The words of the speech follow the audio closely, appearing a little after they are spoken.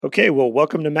Okay, well,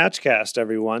 welcome to Matchcast,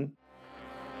 everyone.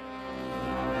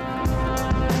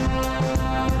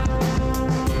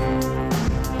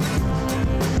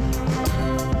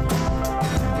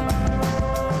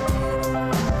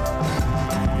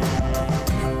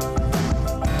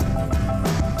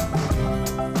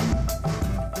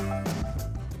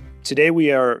 Today,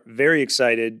 we are very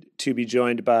excited to be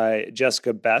joined by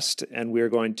Jessica Best, and we are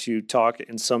going to talk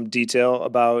in some detail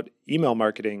about email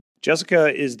marketing.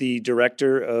 Jessica is the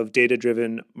Director of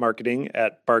Data-Driven Marketing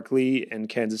at Barkley in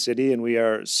Kansas City, and we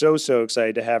are so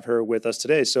excited to have her with us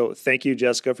today. So thank you,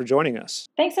 Jessica, for joining us.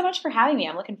 Thanks so much for having me.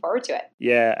 I'm looking forward to it.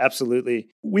 Yeah, absolutely.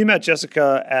 We met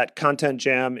Jessica at Content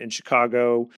Jam in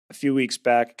Chicago a few weeks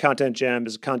back. Content Jam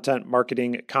is a content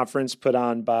marketing conference put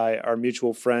on by our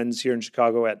mutual friends here in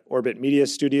Chicago at Orbit Media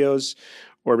Studios.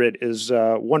 Orbit is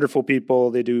wonderful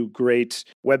people. They do great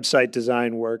website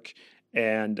design work.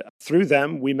 And through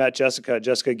them, we met Jessica.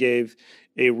 Jessica gave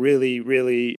a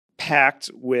really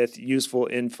packed with useful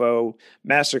info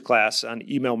masterclass on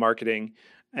email marketing.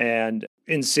 And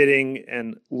in sitting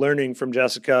and learning from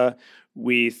Jessica,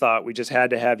 we thought we just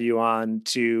had to have you on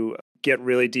to get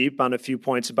really deep on a few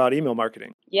points about email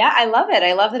marketing. Yeah, I love it.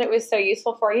 I love that it was so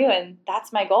useful for you. And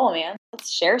that's my goal, man. Let's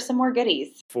share some more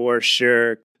goodies. For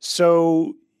sure.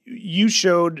 So you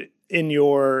showed in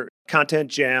your Content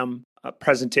Jam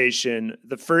presentation,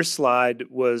 the first slide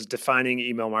was defining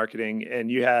email marketing,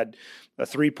 and you had a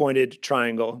three-pointed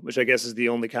triangle, which I guess is the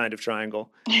only kind of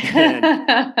triangle. And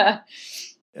at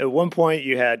one point,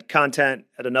 you had content.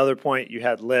 At another point, you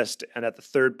had list. And at the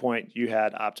third point, you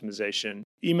had optimization.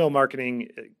 Email marketing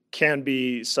can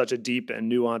be such a deep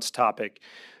and nuanced topic.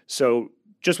 So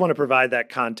just want to provide that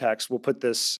context. We'll put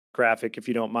this graphic, if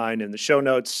you don't mind, in the show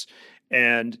notes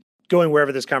and going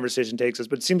wherever this conversation takes us.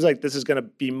 But it seems like this is going to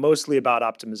be mostly about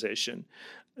optimization.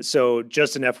 So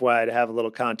just an FYI to have a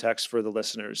little context for the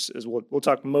listeners is we'll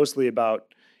talk mostly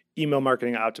about email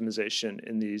marketing optimization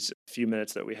in these few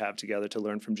minutes that we have together to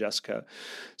learn from Jessica.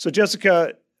 So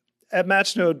Jessica, at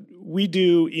Matchnode, we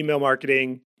do email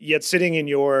marketing, yet sitting in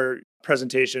your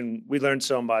presentation, we learned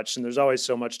so much, and there's always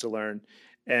so much to learn.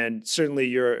 And certainly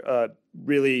you're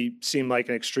really seem like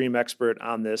an extreme expert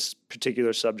on this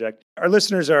particular subject. Our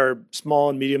listeners are small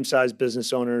and medium-sized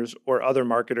business owners or other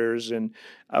marketers, and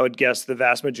I would guess the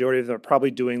vast majority of them are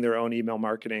probably doing their own email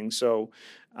marketing. So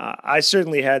I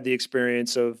certainly had the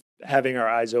experience of having our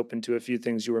eyes open to a few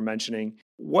things you were mentioning.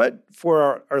 What,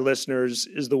 for our listeners,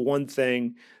 is the one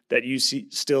thing that you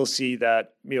still see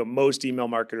that most email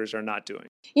marketers are not doing?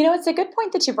 It's a good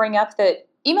point that you bring up that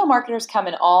email marketers come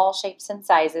in all shapes and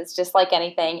sizes, just like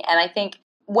anything. And I think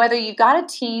whether you've got a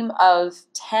team of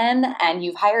 10 and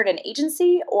you've hired an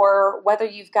agency, or whether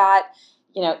you've got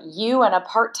you and a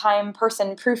part-time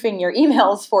person proofing your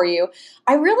emails for you,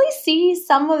 I really see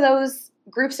some of those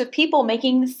groups of people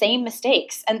making the same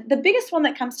mistakes. And the biggest one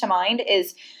that comes to mind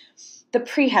is the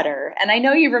pre-header. And I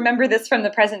know you remember this from the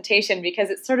presentation because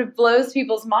it sort of blows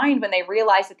people's mind when they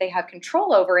realize that they have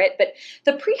control over it. But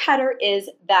the pre-header is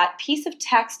that piece of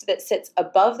text that sits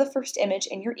above the first image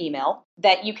in your email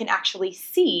that you can actually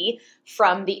see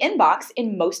from the inbox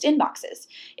in most inboxes.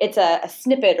 It's a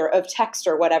snippet of text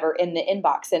or whatever in the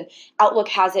inbox. And Outlook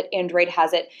has it, Android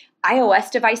has it. iOS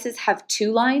devices have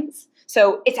 2 lines.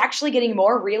 So it's actually getting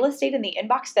more real estate in the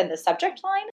inbox than the subject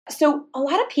line. So a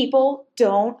lot of people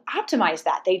don't optimize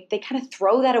that. They kind of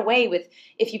throw that away with,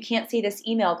 if you can't see this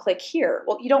email, click here.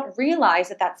 Well, you don't realize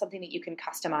that that's something that you can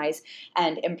customize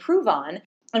and improve on.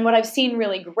 And what I've seen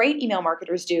really great email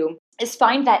marketers do is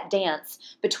find that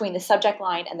dance between the subject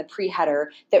line and the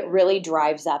pre-header that really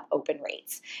drives up open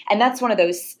rates. And that's one of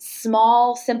those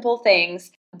small, simple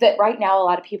things that right now a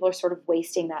lot of people are sort of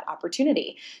wasting that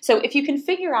opportunity. So if you can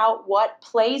figure out what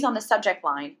plays on the subject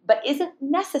line but isn't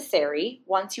necessary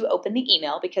once you open the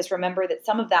email, because remember that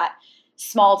some of that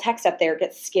small text up there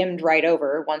gets skimmed right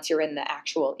over once you're in the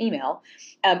actual email,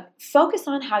 focus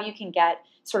on how you can get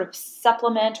sort of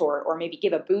supplement or maybe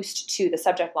give a boost to the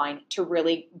subject line to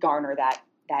really garner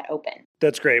that open.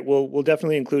 That's great. We'll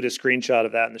definitely include a screenshot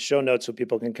of that in the show notes so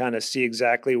people can kind of see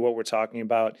exactly what we're talking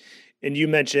about. And you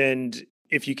mentioned,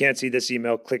 if you can't see this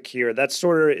email, click here. Is that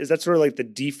sort of like the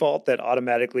default that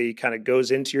automatically kind of goes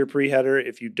into your pre-header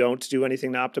if you don't do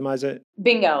anything to optimize it?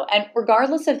 Bingo. And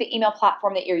regardless of the email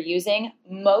platform that you're using,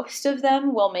 most of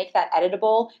them will make that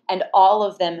editable, and all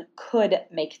of them could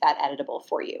make that editable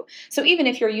for you. So even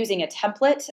if you're using a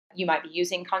template, you might be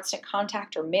using Constant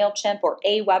Contact or MailChimp or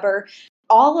Aweber.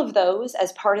 All of those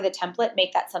as part of the template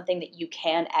make that something that you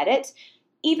can edit.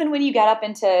 Even when you get up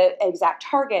into Exact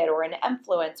Target or an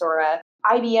Influence or a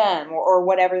IBM or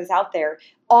whatever is out there,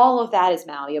 all of that is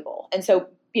malleable. And so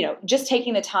just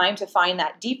taking the time to find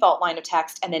that default line of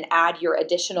text and then add your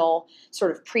additional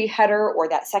sort of pre-header or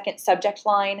that second subject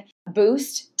line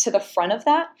boost to the front of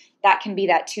that can be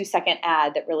that 2-second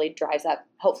ad that really drives up,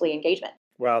 hopefully, engagement.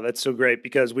 Wow, that's so great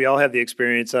because we all have the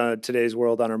experience today's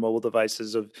world on our mobile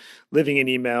devices of living in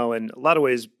email. And a lot of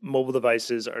ways, mobile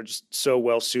devices are just so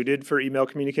well suited for email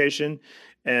communication.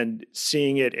 And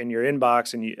seeing it in your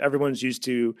inbox, and everyone's used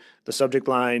to the subject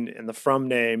line and the from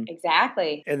name.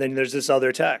 Exactly. And then there's this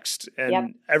other text,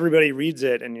 and everybody reads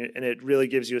it, and it really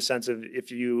gives you a sense of if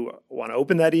you want to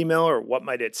open that email, or what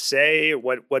might it say, or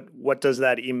what does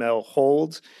that email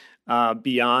hold.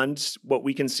 Beyond what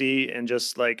we can see and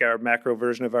just like our macro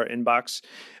version of our inbox.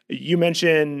 You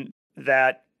mentioned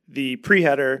that the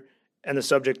pre-header and the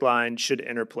subject line should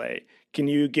interplay. Can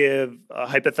you give a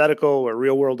hypothetical or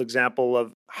real world example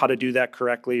of how to do that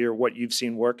correctly or what you've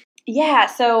seen work? Yeah.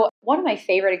 So one of my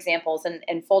favorite examples,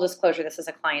 and full disclosure, this is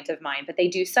a client of mine, but they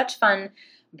do such fun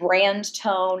brand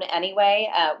tone anyway.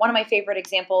 One of my favorite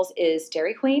examples is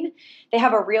Dairy Queen. They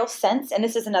have a real sense, and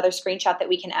this is another screenshot that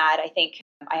we can add. I think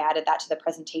I added that to the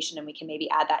presentation, and we can maybe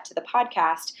add that to the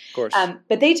podcast. Of course.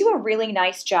 But they do a really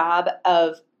nice job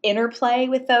of interplay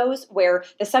with those where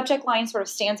the subject line sort of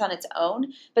stands on its own,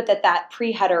 but that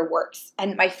pre-header works.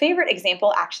 And my favorite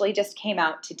example actually just came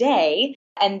out today,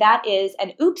 and that is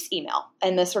an oops email.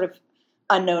 And the sort of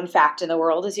unknown fact in the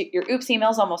world is your oops email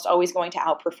is almost always going to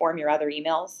outperform your other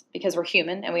emails because we're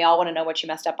human and we all want to know what you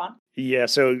messed up on. Yeah.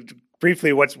 So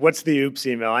briefly, what's the oops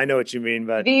email? I know what you mean,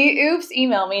 but the oops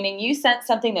email, meaning you sent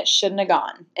something that shouldn't have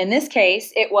gone. In this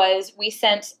case, it was we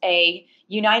sent a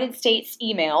United States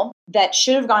email that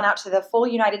should have gone out to the full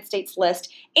United States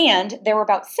list, and there were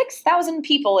about 6,000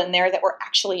 people in there that were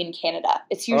actually in Canada.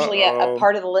 It's usually a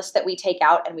part of the list that we take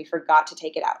out, and we forgot to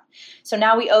take it out. So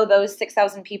now we owe those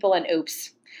 6,000 people an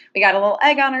oops. We got a little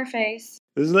egg on our face.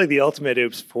 This is like the ultimate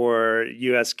oops for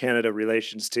U.S.-Canada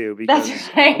relations, too, because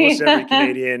right. Almost every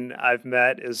Canadian I've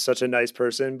met is such a nice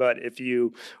person. But if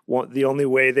you want, the only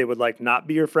way they would like not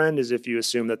be your friend is if you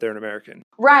assume that they're an American.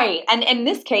 Right. And in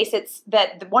this case, it's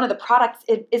that one of the products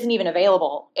isn't even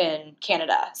available in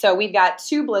Canada. So we've got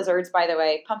 2 blizzards, by the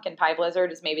way. Pumpkin pie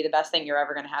blizzard is maybe the best thing you're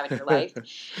ever going to have in your life.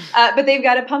 But they've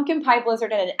got a pumpkin pie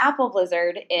blizzard and an apple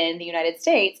blizzard in the United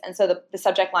States. And so the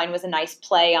subject line was a nice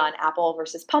play on apple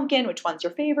versus pumpkin, which one's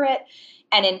your favorite.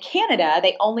 And in Canada,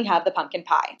 they only have the pumpkin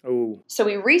pie. Ooh. So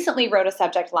we recently wrote a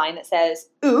subject line that says,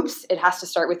 oops, it has to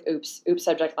start with oops. Oops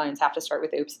subject lines have to start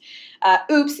with oops.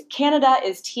 Oops, Canada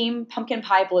is team pumpkin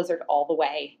pie blizzard all the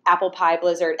way. Apple pie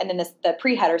blizzard. And then the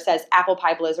pre-header says apple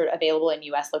pie blizzard available in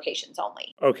U.S. locations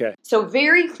only. Okay. So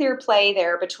very clear play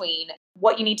there between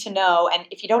what you need to know. And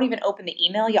if you don't even open the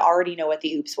email, you already know what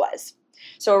the oops was.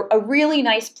 So a really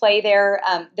nice play there.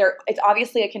 It's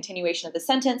obviously a continuation of the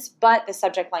sentence, but the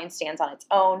subject line stands on its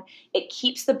own. It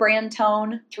keeps the brand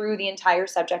tone through the entire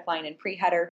subject line and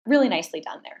pre-header. Really nicely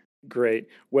done there. Great.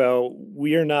 Well,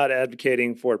 we are not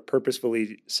advocating for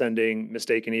purposefully sending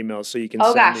mistaken emails so you can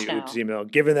send the oops email,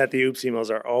 given that the oops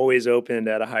emails are always opened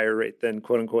at a higher rate than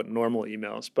quote unquote normal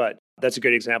emails. But that's a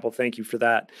good example. Thank you for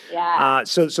that. Yeah.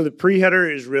 So the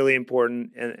pre-header is really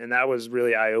important, and that was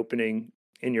really eye-opening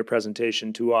in your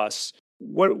presentation to us.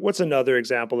 What's another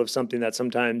example of something that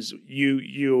sometimes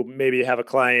you maybe have a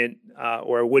client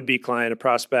or a would-be client, a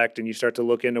prospect, and you start to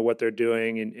look into what they're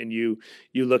doing, and you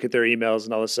look at their emails,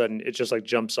 and all of a sudden it just like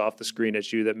jumps off the screen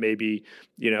at you that maybe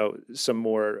some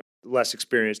more less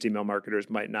experienced email marketers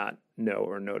might not know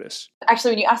or notice?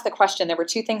 Actually, when you asked the question, there were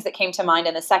 2 things that came to mind,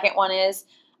 and the second one is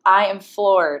I am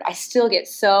floored. I still get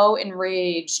so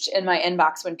enraged in my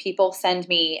inbox when people send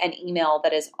me an email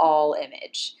that is all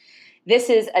image. This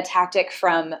is a tactic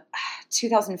from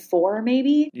 2004,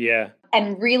 maybe. Yeah.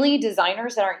 And really,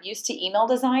 designers that aren't used to email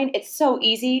design, it's so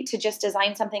easy to just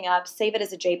design something up, save it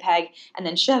as a JPEG, and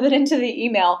then shove it into the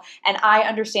email. And I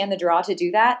understand the draw to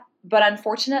do that. But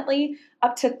unfortunately,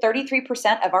 up to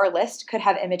 33% of our list could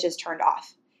have images turned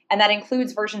off. And that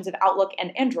includes versions of Outlook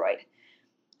and Android.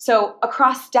 So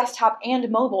across desktop and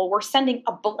mobile, we're sending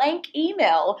a blank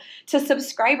email to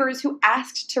subscribers who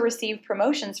asked to receive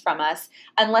promotions from us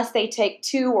unless they take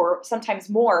 2 or sometimes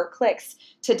more clicks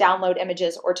to download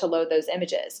images or to load those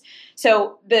images.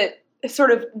 So the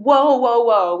sort of,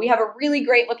 whoa, we have a really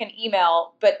great looking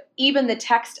email, but even the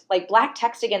text, like black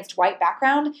text against white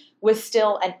background, was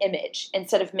still an image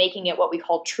instead of making it what we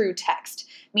call true text,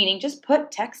 meaning just put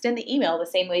text in the email the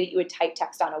same way that you would type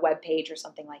text on a web page or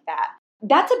something like that.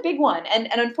 That's a big one. And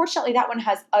unfortunately, that one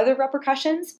has other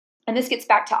repercussions. And this gets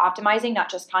back to optimizing,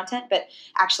 not just content, but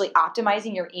actually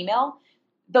optimizing your email.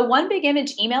 The one big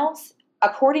image emails,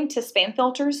 according to spam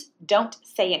filters, don't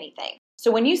say anything.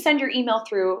 So when you send your email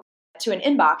through, to an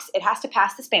inbox, it has to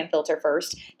pass the spam filter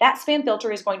first. That spam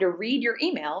filter is going to read your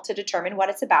email to determine what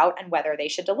it's about and whether they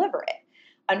should deliver it.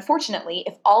 Unfortunately,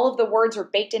 if all of the words are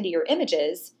baked into your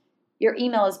images, your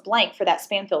email is blank for that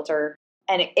spam filter.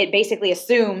 And it basically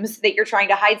assumes that you're trying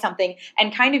to hide something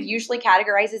and kind of usually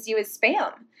categorizes you as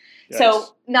spam. Yikes.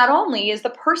 So not only is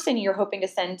the person you're hoping to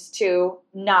send to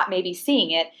not maybe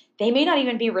seeing it, they may not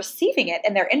even be receiving it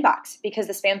in their inbox because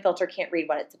the spam filter can't read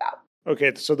what it's about.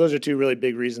 Okay, so those are two really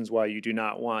big reasons why you do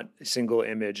not want a single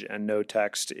image and no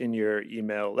text in your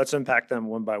email. Let's unpack them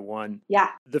one by one. Yeah.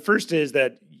 The first is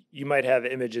that you might have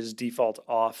images default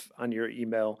off on your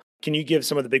email. Can you give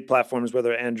some of the big platforms,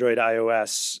 whether Android,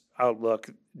 iOS, Outlook,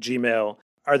 Gmail,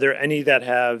 are there any that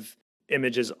have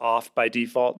images off by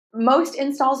default? Most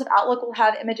installs of Outlook will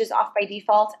have images off by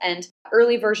default, and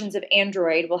early versions of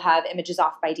Android will have images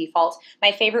off by default.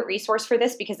 My favorite resource for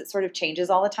this, because it sort of changes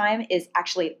all the time, is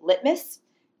actually Litmus,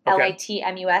 Okay.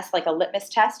 Litmus, like a litmus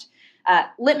test.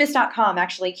 Litmus.com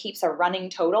actually keeps a running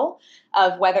total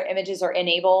of whether images are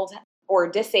enabled or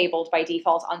disabled by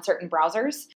default on certain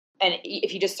browsers. And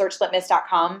if you just search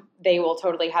litmus.com, they will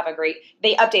totally have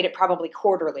they update it probably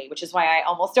quarterly, which is why I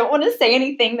almost don't want to say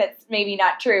anything that's maybe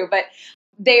not true, but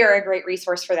they are a great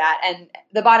resource for that. And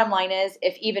the bottom line is,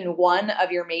 if even one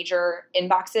of your major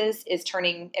inboxes is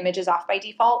turning images off by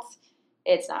default,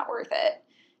 it's not worth it.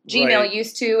 Gmail Right.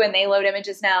 used to, and they load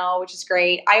images now, which is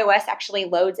great. iOS actually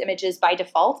loads images by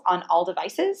default on all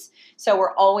devices. So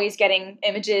we're always getting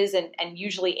images, and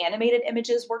usually animated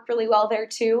images work really well there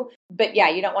too. But yeah,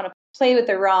 you don't want to play with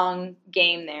the wrong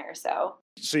game there. So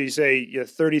you say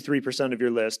 33% of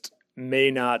your list may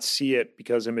not see it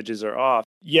because images are off.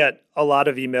 Yet a lot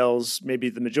of emails, maybe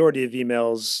the majority of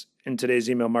emails in today's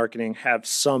email marketing, have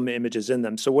some images in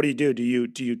them. So what do? Do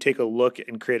you take a look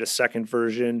and create a second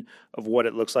version of what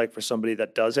it looks like for somebody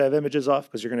that does have images off?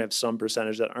 Because you're going to have some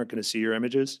percentage that aren't going to see your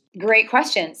images. Great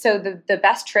question. So the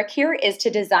best trick here is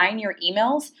to design your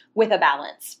emails with a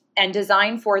balance and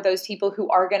design for those people who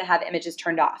are going to have images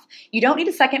turned off. You don't need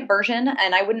a second version,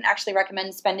 and I wouldn't actually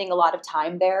recommend spending a lot of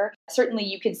time there. Certainly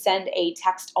you could send a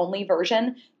text-only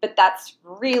version, but that's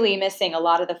really missing a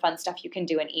lot of the fun stuff you can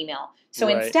do in email. So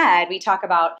Right. Instead, we talk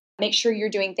about make sure you're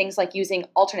doing things like using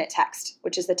alternate text,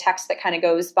 which is the text that kind of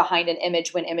goes behind an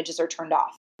image when images are turned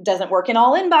off. Doesn't work in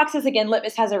all inboxes. Again,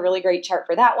 Litmus has a really great chart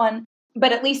for that one.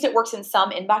 But at least it works in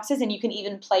some inboxes, and you can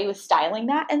even play with styling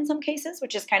that in some cases,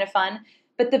 which is kind of fun.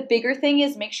 But the bigger thing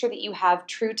is make sure that you have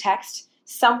true text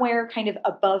somewhere kind of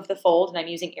above the fold, and I'm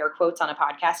using air quotes on a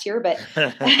podcast here, but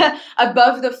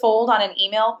above the fold on an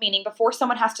email, meaning before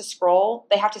someone has to scroll,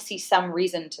 they have to see some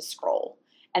reason to scroll.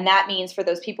 And that means for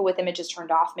those people with images turned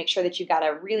off, make sure that you've got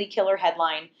a really killer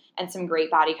headline and some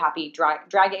great body copy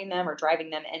dragging them or driving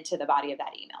them into the body of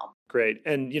that email. Great.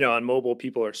 And, on mobile,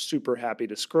 people are super happy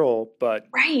to scroll, but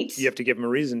Right. you have to give them a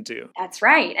reason to. That's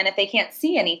right. And if they can't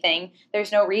see anything,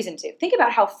 there's no reason to. Think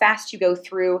about how fast you go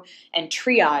through and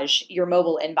triage your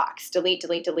mobile inbox. Delete,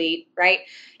 delete, delete, right?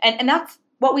 And that's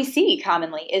what we see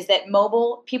commonly is that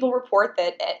mobile, people report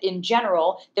that in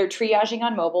general, they're triaging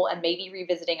on mobile and maybe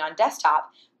revisiting on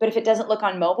desktop. But if it doesn't look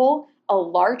on mobile, a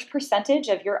large percentage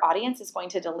of your audience is going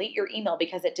to delete your email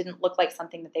because it didn't look like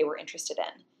something that they were interested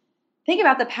in. Think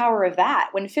about the power of that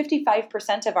when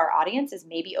 55% of our audience is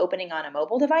maybe opening on a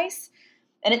mobile device.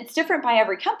 And it's different by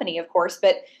every company, of course,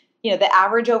 but the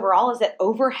average overall is that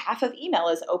over half of email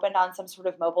is opened on some sort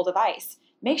of mobile device.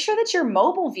 Make sure that your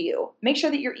mobile view, make sure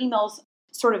that your email's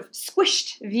sort of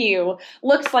squished view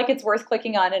looks like it's worth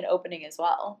clicking on and opening as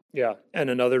well. Yeah. And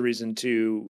another reason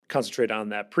to concentrate on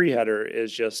that pre-header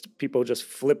is just people just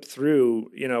flip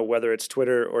through, whether it's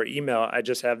Twitter or email. I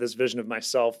just have this vision of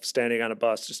myself standing on a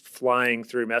bus, just flying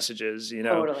through messages,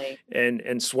 Totally.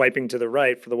 and swiping to the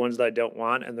right for the ones that I don't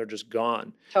want, and they're just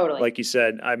gone. Totally. Like you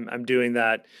said, I'm doing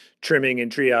that trimming and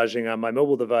triaging on my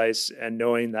mobile device, and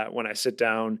knowing that when I sit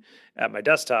down at my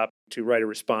desktop to write a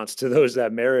response to those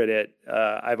that merit it,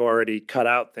 I've already cut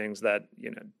out things that,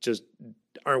 just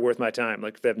aren't worth my time.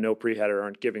 Like if they have no pre-header,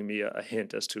 aren't giving me a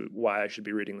hint as to why I should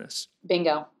be reading this.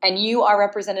 Bingo. And you are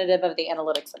representative of the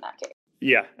analytics in that case.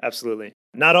 Yeah, absolutely.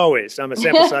 Not always. I'm a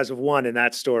sample size of one in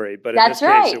that story, but in That's this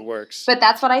right. case, it works. But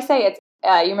that's what I say. It's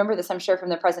you remember this, I'm sure, from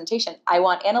the presentation. I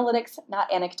want analytics,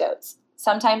 not anecdotes.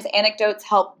 Sometimes anecdotes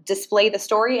help display the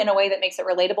story in a way that makes it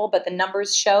relatable, but the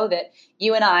numbers show that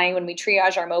you and I, when we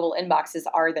triage our mobile inboxes,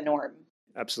 are the norm.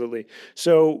 Absolutely.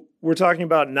 So we're talking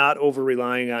about not over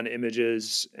relying on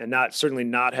images and certainly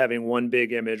not having one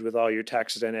big image with all your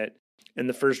text in it. And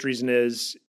the first reason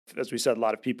is, as we said, a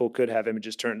lot of people could have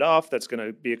images turned off. That's going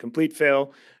to be a complete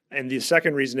fail. And the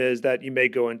second reason is that you may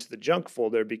go into the junk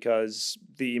folder because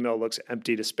the email looks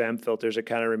empty to spam filters. It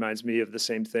kind of reminds me of the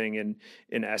same thing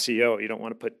in SEO. You don't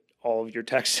want to put all of your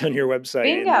text on your website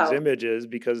in these images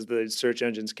because the search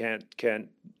engines can't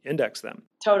index them.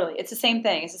 Totally. It's the same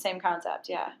thing. It's the same concept.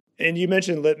 Yeah. And you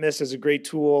mentioned Litmus as a great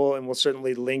tool, and we'll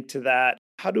certainly link to that.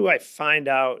 How do I find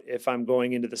out if I'm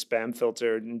going into the spam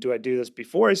filter? And do I do this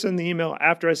before I send the email,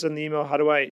 after I send the email? How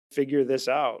do I figure this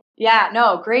out? Yeah,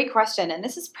 no, great question. And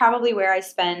this is probably where I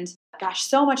spend,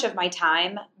 so much of my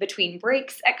time between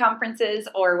breaks at conferences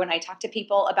or when I talk to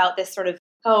people about this sort of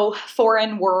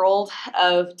foreign world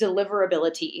of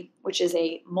deliverability, which is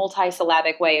a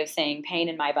multisyllabic way of saying pain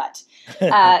in my butt.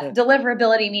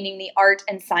 Deliverability meaning the art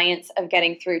and science of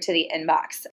getting through to the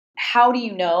inbox. How do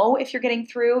you know if you're getting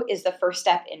through is the first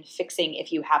step in fixing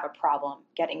if you have a problem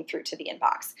getting through to the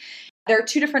inbox. There are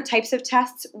two different types of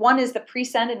tests. One is the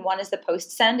pre-send and one is the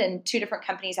post-send, and two different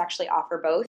companies actually offer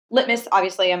both. Litmus,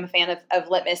 obviously, I'm a fan of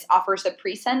Litmus, offers the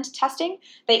pre-send testing.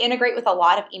 They integrate with a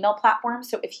lot of email platforms.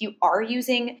 So if you are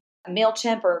using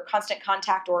MailChimp or Constant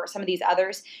Contact or some of these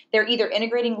others, they're either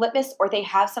integrating Litmus or they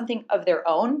have something of their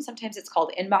own. Sometimes it's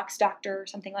called Inbox Doctor or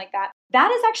something like that.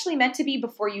 That is actually meant to be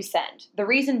before you send. The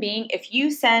reason being, if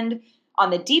you send on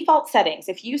the default settings,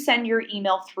 if you send your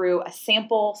email through a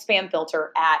sample spam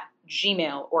filter at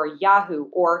Gmail or Yahoo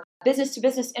or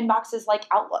business-to-business inboxes like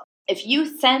Outlook, if you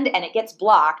send and it gets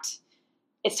blocked,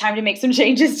 it's time to make some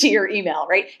changes to your email,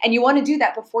 right? And you want to do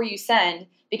that before you send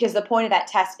because the point of that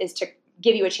test is to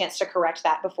give you a chance to correct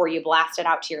that before you blast it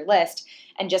out to your list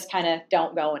and just kind of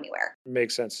don't go anywhere.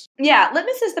 Makes sense. Yeah,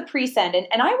 Litmus is the pre-send,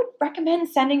 and I would recommend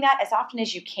sending that as often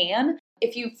as you can.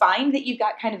 If you find that you've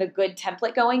got kind of a good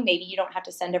template going, maybe you don't have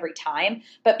to send every time,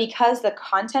 but because the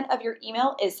content of your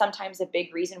email is sometimes a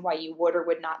big reason why you would or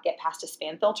would not get past a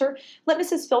spam filter,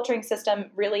 Litmus's filtering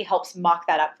system really helps mock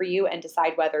that up for you and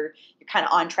decide whether you're kind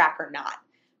of on track or not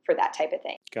for that type of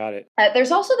thing. Got it.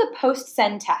 There's also the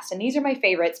post-send test, and these are my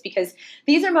favorites because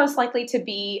these are most likely to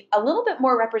be a little bit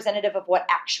more representative of what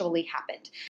actually happened.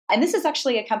 And this is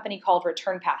actually a company called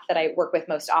ReturnPath that I work with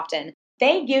most often.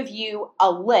 They give you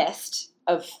a list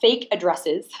of fake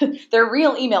addresses. They're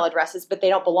real email addresses, but they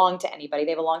don't belong to anybody.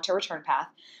 They belong to ReturnPath.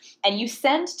 And you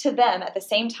send to them at the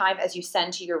same time as you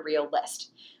send to your real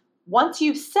list. Once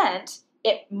you've sent,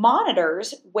 it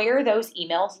monitors where those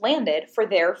emails landed for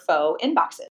their faux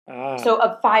inboxes. So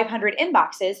of 500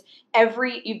 inboxes,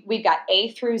 we've got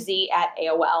A through Z at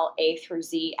AOL, A through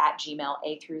Z at Gmail,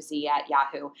 A through Z at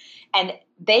Yahoo. And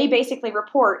they basically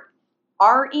report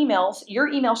our emails, your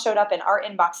email showed up in our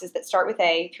inboxes that start with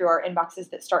A through our inboxes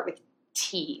that start with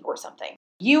T or something.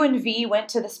 U and V went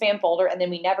to the spam folder and then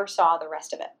we never saw the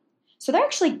rest of it. So they're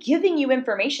actually giving you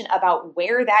information about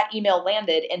where that email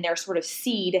landed in their sort of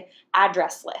seed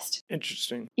address list.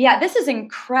 Interesting. Yeah, this is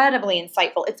incredibly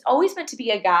insightful. It's always meant to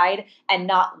be a guide and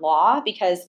not law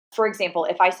because, for example,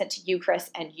 if I sent to you, Chris,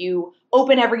 and you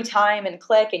open every time and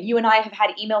click, and you and I have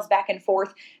had emails back and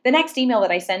forth, the next email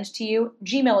that I send to you,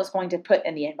 Gmail is going to put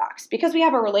in the inbox because we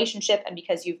have a relationship and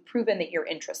because you've proven that you're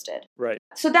interested. Right.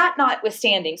 So that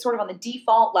notwithstanding, sort of on the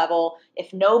default level,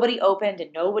 if nobody opened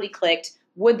and nobody clicked,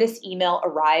 would this email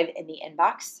arrive in the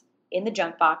inbox, in the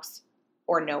junk box,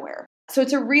 or nowhere? So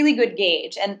it's a really good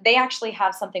gauge. And they actually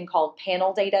have something called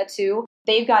panel data too.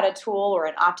 They've got a tool or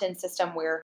an opt-in system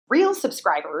where real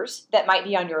subscribers that might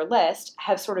be on your list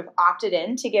have sort of opted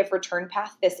in to give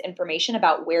ReturnPath this information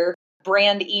about where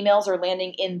brand emails are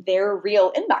landing in their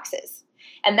real inboxes.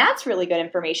 And that's really good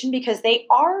information because they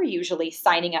are usually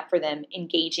signing up for them,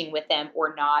 engaging with them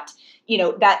or not. You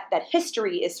know, that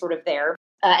history is sort of there.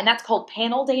 And that's called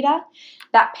panel data.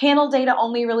 That panel data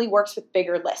only really works with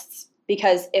bigger lists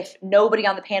because if nobody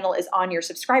on the panel is on your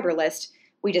subscriber list,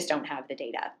 we just don't have the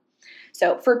data.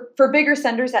 So for bigger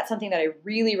senders, that's something that I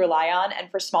really rely on. And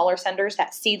for smaller senders,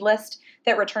 that seed list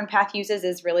that ReturnPath uses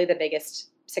is really the biggest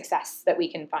success that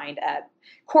we can find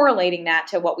correlating that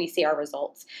to what we see our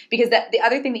results. Because the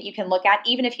other thing that you can look at,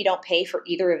 even if you don't pay for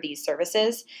either of these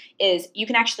services, is you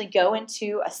can actually go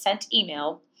into a sent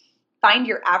email, find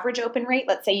your average open rate.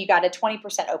 Let's say you got a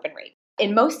 20% open rate.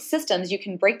 In most systems, you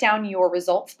can break down your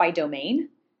results by domain.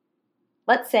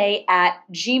 Let's say at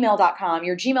gmail.com,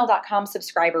 your gmail.com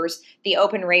subscribers, the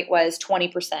open rate was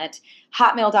 20%.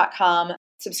 Hotmail.com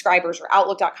subscribers or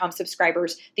outlook.com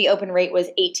subscribers, the open rate was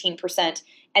 18%.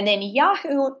 And then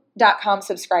yahoo.com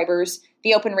subscribers,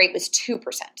 the open rate was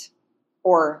 2%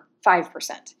 or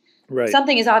 5%. Right.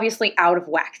 Something is obviously out of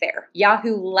whack there.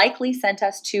 Yahoo likely sent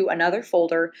us to another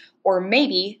folder or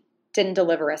maybe didn't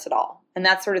deliver us at all. And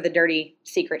that's sort of the dirty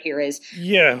secret here is.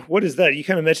 Yeah. What is that? You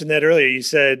kind of mentioned that earlier. You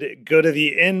said go to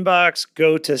the inbox,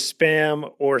 go to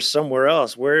spam, or somewhere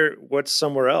else. What's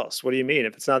somewhere else? What do you mean?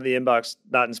 If it's not in the inbox,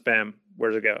 not in spam,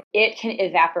 where's it go? It can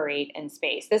evaporate in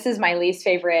space. This is my least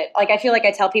favorite. Like, I feel like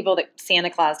I tell people that Santa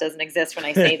Claus doesn't exist when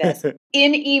I say this.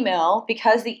 In email,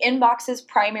 because the inbox's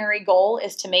primary goal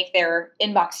is to make their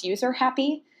inbox user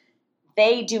happy,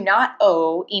 they do not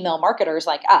owe email marketers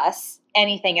like us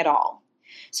anything at all.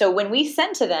 So when we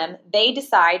send to them, they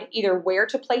decide either where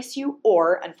to place you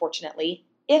or, unfortunately,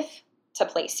 if to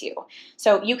place you.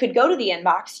 So you could go to the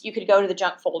inbox, you could go to the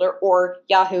junk folder, or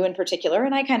Yahoo in particular,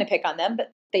 and I kind of pick on them,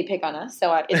 but they pick on us,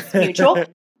 so it's mutual.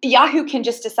 Yahoo can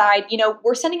just decide,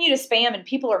 we're sending you to spam and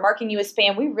people are marking you as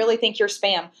spam. We really think you're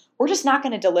spam. We're just not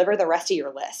going to deliver the rest of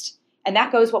your list. And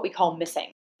that goes what we call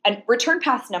missing. And return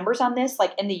path numbers on this,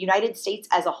 like in the United States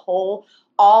as a whole,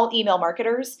 all email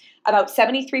marketers, about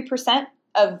 73%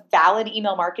 of valid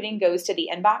email marketing goes to the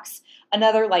inbox.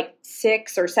 Another like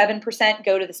 6 or 7%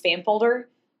 go to the spam folder.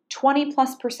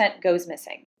 20+% goes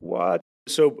missing. What?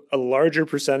 So a larger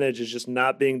percentage is just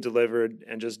not being delivered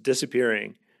and just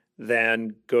disappearing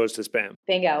than goes to spam.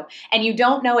 Bingo. And you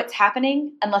don't know it's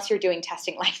happening unless you're doing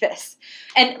testing like this.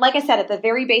 And like I said, at the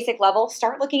very basic level,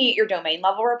 start looking at your domain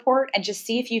level report and just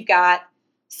see if you've got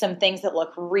some things that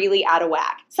look really out of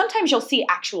whack. Sometimes you'll see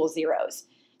actual zeros.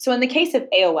 So in the case of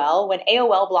AOL, when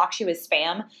AOL blocks you as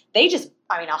spam, they just,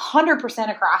 100%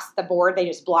 across the board, they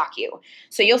just block you.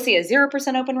 So you'll see a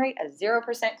 0% open rate, a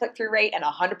 0% click-through rate, and a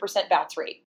 100% bounce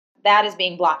rate. That is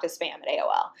being blocked as spam at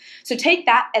AOL. So take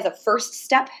that as a first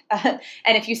step. And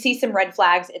if you see some red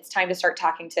flags, it's time to start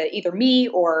talking to either me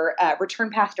or Return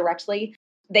Path directly.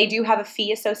 They do have a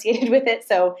fee associated with it.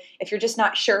 So if you're just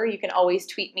not sure, you can always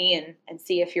tweet me and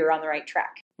see if you're on the right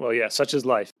track. Well, yeah, such is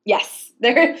life. Yes,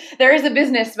 there is a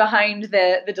business behind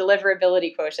the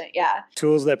deliverability quotient. Yeah.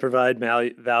 Tools that provide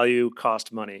value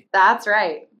cost money. That's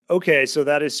right. Okay, so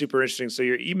that is super interesting. So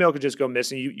your email could just go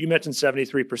missing. You mentioned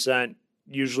 73%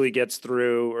 usually gets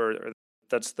through, or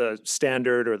that's the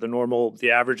standard or the normal,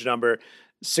 the average number,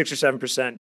 6 or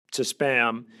 7% to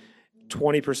spam,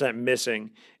 20%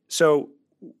 missing. So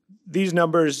these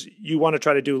numbers, you want to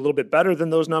try to do a little bit better than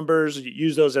those numbers,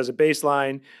 use those as a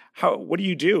baseline. What do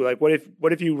you do? Like, what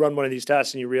if you run one of these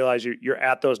tests and you realize you're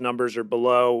at those numbers or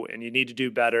below and you need to do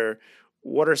better?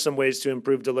 What are some ways to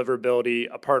improve deliverability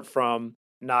apart from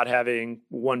not having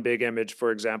one big image,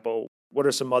 for example? What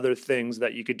are some other things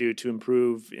that you could do to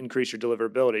increase your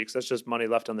deliverability? Because that's just money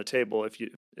left on the table if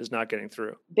is not getting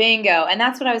through. Bingo. And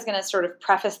that's what I was going to sort of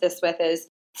preface this with is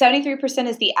 73%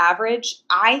 is the average.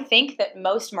 I think that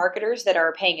most marketers that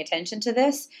are paying attention to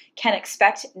this can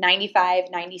expect 95,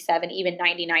 97, even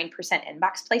 99%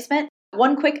 inbox placement.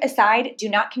 One quick aside, do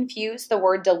not confuse the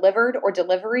word delivered or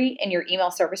delivery in your email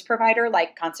service provider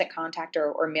like Constant Contact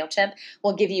or MailChimp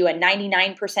will give you a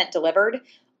 99% delivered.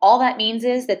 All that means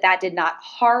is that did not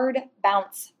hard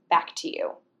bounce back to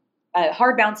you.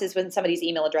 Hard bounce is when somebody's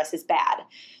email address is bad.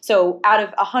 So out of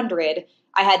 100,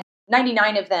 I had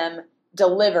 99 of them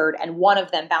delivered and one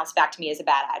of them bounced back to me as a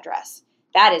bad address.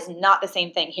 That is not the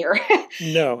same thing here.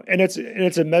 No, and it's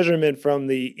a measurement from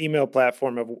the email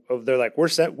platform of they're like,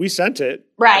 we sent it.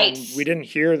 Right. And we didn't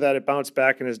hear that it bounced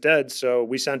back and is dead, so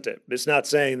we sent it. It's not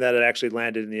saying that it actually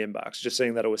landed in the inbox, just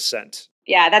saying that it was sent.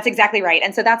 Yeah, that's exactly right.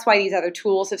 And so that's why these other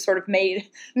tools have sort of made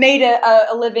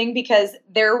a living, because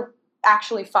they're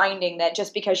actually finding that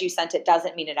just because you sent it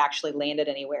doesn't mean it actually landed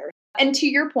anywhere. And to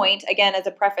your point, again, as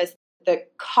a preface, the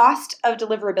cost of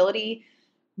deliverability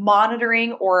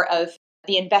monitoring or of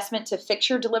the investment to fix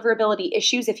your deliverability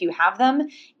issues, if you have them,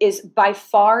 is by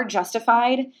far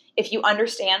justified if you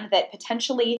understand that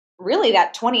potentially really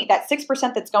that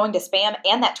 6% that's going to spam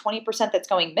and that 20% that's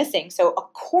going missing. So a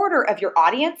quarter of your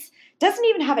audience doesn't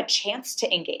even have a chance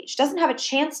to engage, doesn't have a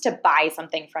chance to buy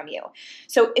something from you.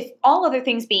 So if all other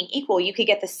things being equal, you could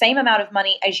get the same amount of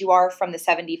money as you are from the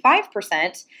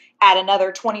 75%, add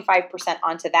another 25%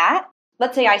 onto that.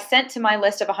 Let's say I sent to my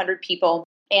list of 100 people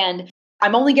and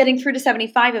I'm only getting through to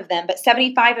 75 of them, but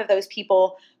 75 of those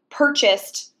people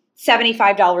purchased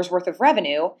 $75 worth of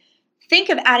revenue. Think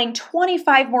of adding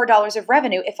 $25 more of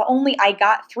revenue if only I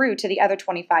got through to the other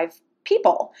 25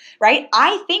 people, right?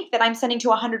 I think that I'm sending to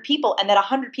 100 people and that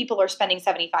 100 people are spending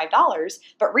 $75,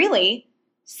 but really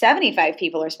 75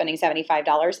 people are spending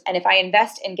 $75. And if I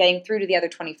invest in getting through to the other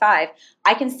 25,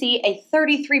 I can see a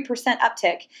 33%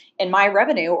 uptick in my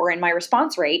revenue or in my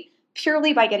response rate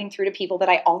purely by getting through to people that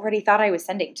I already thought I was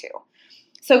sending to.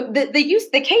 So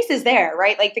the case is there,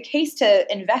 right? Like the case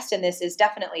to invest in this is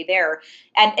definitely there.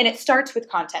 And it starts with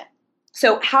content.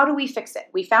 So how do we fix it?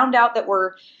 We found out that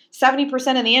we're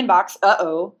 70% in the inbox.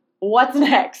 What's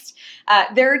next?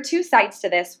 There are two sides to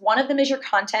this. One of them is your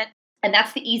content, and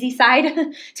that's the easy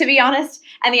side, to be honest.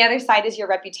 And the other side is your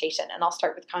reputation. And I'll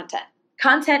start with content.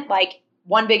 Content like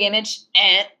one big image,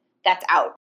 that's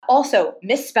out. Also,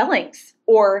 misspellings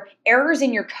or errors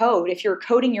in your code. If you're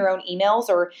coding your own emails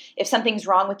or if something's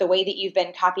wrong with the way that you've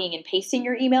been copying and pasting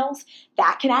your emails,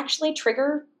 that can actually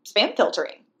trigger spam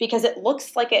filtering because it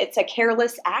looks like it's a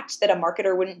careless act that a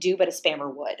marketer wouldn't do, but a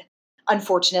spammer would.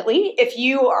 Unfortunately, if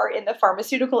you are in the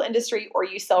pharmaceutical industry or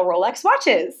you sell Rolex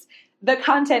watches, the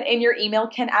content in your email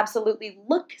can absolutely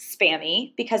look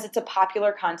spammy because it's a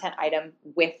popular content item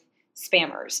with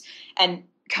spammers. And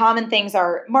common things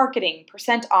are marketing,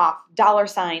 percent off, dollar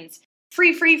signs,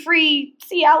 free,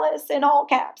 Cialis in all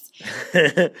caps.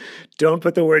 Don't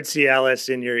put the word Cialis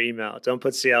in your email. Don't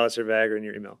put Cialis or Viagra in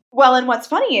your email. Well, and what's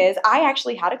funny is I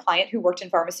actually had a client who worked in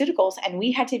pharmaceuticals, and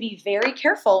we had to be very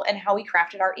careful in how we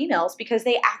crafted our emails because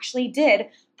they actually did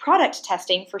product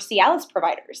testing for Cialis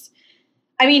providers.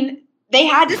 I mean, they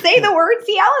had to say the word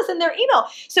Cialis in their email.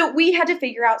 So we had to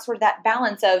figure out sort of that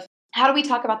balance of how do we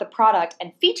talk about the product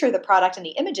and feature the product in the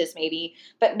images maybe,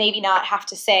 but maybe not have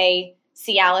to say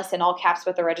Cialis in all caps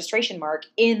with a registration mark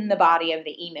in the body of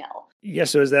the email. Yeah,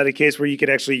 so is that a case where you could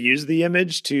actually use the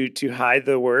image to hide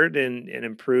the word and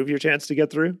improve your chance to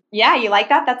get through? Yeah, you like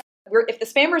that? If the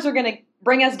spammers are going to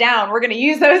bring us down, we're going to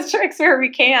use those tricks where we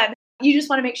can. You just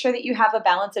want to make sure that you have a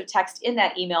balance of text in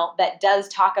that email that does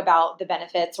talk about the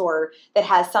benefits or that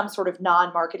has some sort of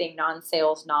non-marketing,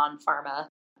 non-sales, non-pharma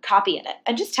copy in it.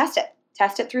 And just test it.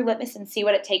 Test it through Litmus and see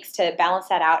what it takes to balance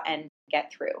that out and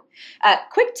get through.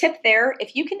 Quick tip there,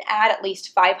 if you can add at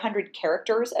least 500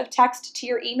 characters of text to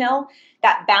your email,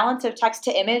 that balance of text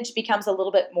to image becomes a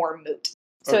little bit more moot.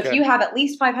 So if you have at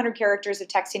least 500 characters of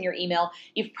text in your email,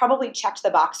 you've probably checked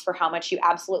the box for how much you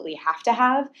absolutely have to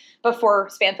have before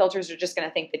spam filters are just going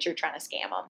to think that you're trying to scam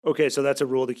them. Okay, so that's a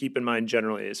rule to keep in mind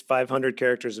generally is 500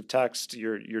 characters of text.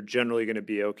 You're generally going to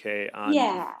be okay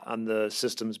on the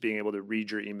systems being able to read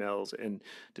your emails and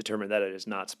determine that it is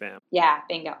not spam. Yeah,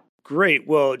 bingo. Great.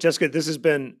 Well, Jessica, this has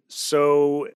been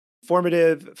so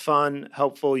informative, fun,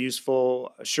 helpful,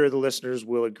 useful. I'm sure the listeners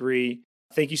will agree.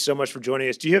 Thank you so much for joining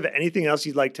us. Do you have anything else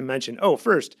you'd like to mention? Oh,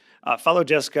 first, follow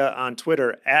Jessica on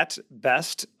Twitter at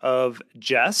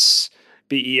bestofjess,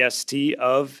 BEST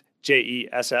of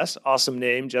JESS. Awesome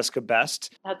name, Jessica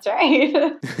Best. That's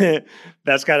right.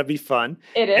 That's got to be fun.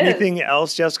 It is. Anything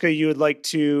else, Jessica, you would like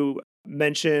to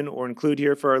mention or include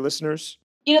here for our listeners?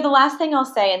 You know, the last thing I'll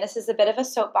say, and this is a bit of a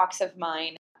soapbox of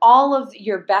mine, all of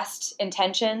your best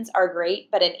intentions are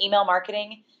great, but in email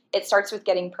marketing, it starts with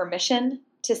getting permission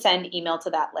to send email to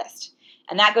that list.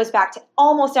 And that goes back to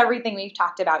almost everything we've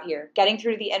talked about here, getting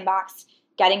through to the inbox,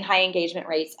 getting high engagement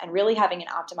rates, and really having an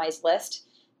optimized list.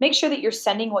 Make sure that you're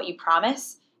sending what you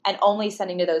promise and only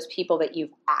sending to those people that you've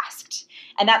asked.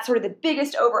 And that's sort of the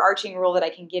biggest overarching rule that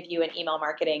I can give you in email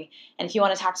marketing. And if you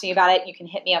want to talk to me about it, you can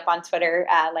hit me up on Twitter.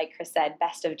 Like Chris said,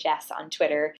 Best of Jess on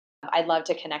Twitter. I'd love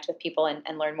to connect with people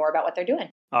and learn more about what they're doing.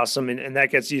 Awesome. And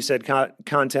that gets, you said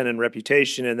content and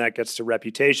reputation, and that gets to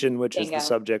reputation, which Bingo. is the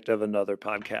subject of another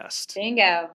podcast.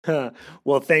 Bingo.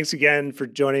 Well, thanks again for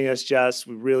joining us, Jess.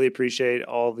 We really appreciate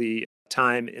all the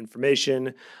time,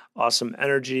 information, awesome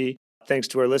energy. Thanks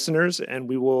to our listeners, and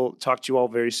we will talk to you all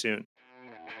very soon.